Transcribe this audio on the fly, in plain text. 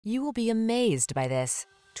You will be amazed by this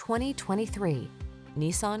 2023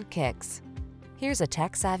 Nissan Kicks. Here's a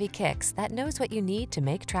tech-savvy Kicks that knows what you need to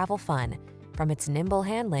make travel fun. From its nimble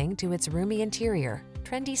handling to its roomy interior,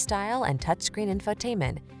 trendy style, and touchscreen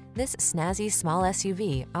infotainment, this snazzy small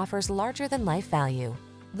SUV offers larger-than-life value.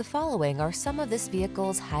 The following are some of this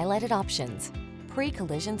vehicle's highlighted options: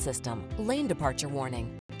 pre-collision system, lane departure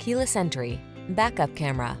warning, keyless entry, backup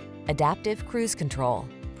camera, adaptive cruise control,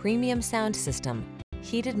 premium sound system,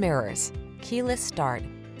 heated mirrors, keyless start,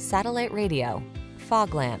 satellite radio,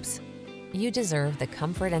 fog lamps. You deserve the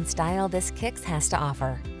comfort and style this Kicks has to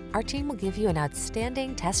offer. Our team will give you an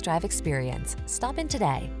outstanding test drive experience. Stop in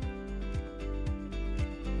today.